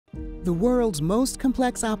The world's most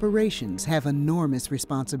complex operations have enormous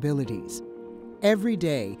responsibilities. Every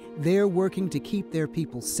day, they're working to keep their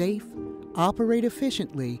people safe, operate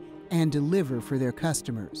efficiently, and deliver for their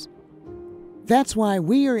customers. That's why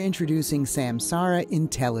we are introducing Samsara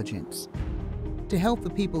Intelligence, to help the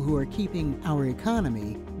people who are keeping our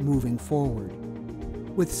economy moving forward.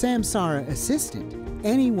 With Samsara Assistant,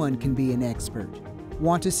 anyone can be an expert.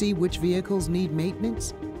 Want to see which vehicles need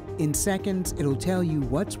maintenance? In seconds, it'll tell you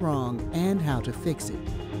what's wrong and how to fix it.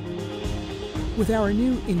 With our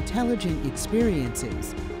new intelligent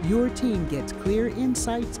experiences, your team gets clear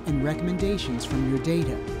insights and recommendations from your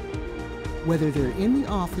data, whether they're in the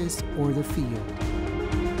office or the field.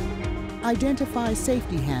 Identify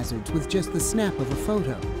safety hazards with just the snap of a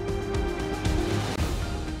photo.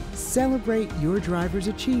 Celebrate your driver's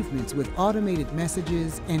achievements with automated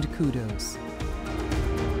messages and kudos.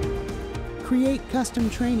 Create custom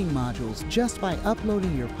training modules just by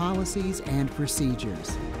uploading your policies and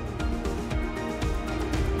procedures.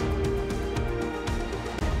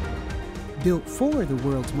 Built for the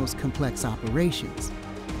world's most complex operations.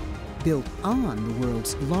 Built on the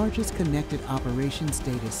world's largest connected operations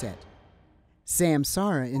dataset.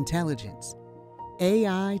 Samsara Intelligence.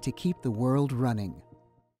 AI to keep the world running.